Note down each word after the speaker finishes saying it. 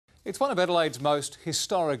It's one of Adelaide's most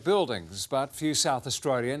historic buildings, but few South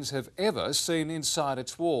Australians have ever seen inside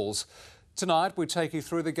its walls. Tonight we take you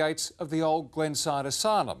through the gates of the old Glenside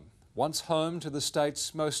asylum, once home to the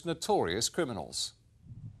state's most notorious criminals.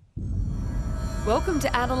 Welcome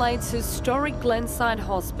to Adelaide's historic Glenside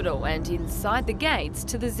Hospital and inside the gates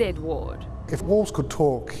to the Z ward. If walls could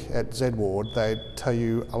talk at Z ward, they'd tell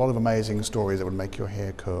you a lot of amazing stories that would make your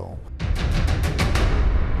hair curl.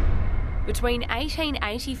 Between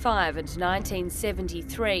 1885 and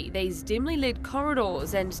 1973, these dimly lit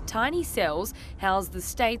corridors and tiny cells housed the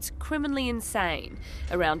state's criminally insane.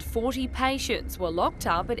 Around 40 patients were locked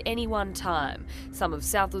up at any one time. Some of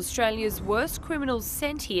South Australia's worst criminals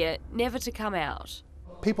sent here, never to come out.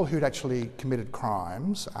 People who'd actually committed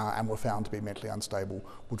crimes and were found to be mentally unstable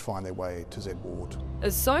would find their way to Z ward.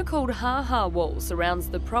 A so-called ha-ha wall surrounds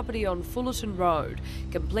the property on Fullerton Road.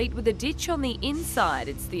 Complete with a ditch on the inside,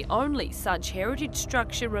 it's the only such heritage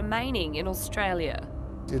structure remaining in Australia.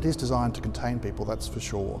 It is designed to contain people, that's for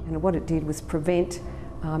sure. And what it did was prevent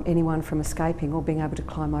anyone from escaping or being able to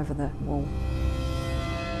climb over the wall.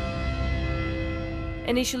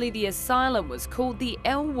 Initially, the asylum was called the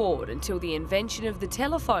L ward until the invention of the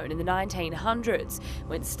telephone in the 1900s,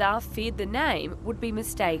 when staff feared the name would be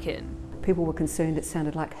mistaken. People were concerned it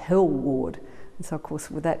sounded like Hell ward. And so, of course,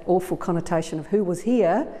 with that awful connotation of who was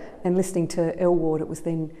here and listening to L ward, it was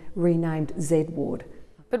then renamed Z ward.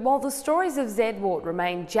 But while the stories of Z ward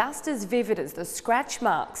remain just as vivid as the scratch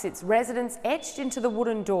marks its residents etched into the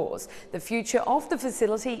wooden doors, the future of the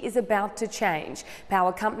facility is about to change.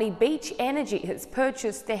 Power company Beach Energy has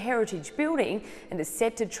purchased the heritage building and is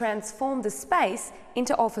set to transform the space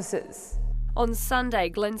into offices. On Sunday,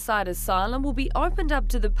 Glenside Asylum will be opened up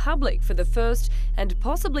to the public for the first and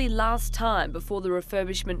possibly last time before the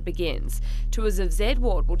refurbishment begins. Tours of Z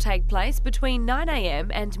ward will take place between 9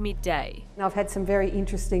 a.m. and midday. I've had some very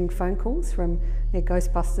interesting phone calls from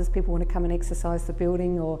Ghostbusters. People want to come and exercise the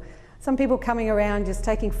building, or some people coming around just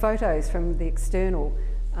taking photos from the external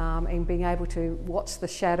and being able to watch the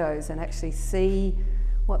shadows and actually see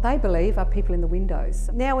what they believe are people in the windows.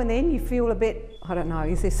 Now and then you feel a bit, I don't know,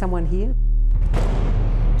 is there someone here?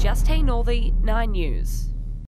 Justine Northey, 9 News.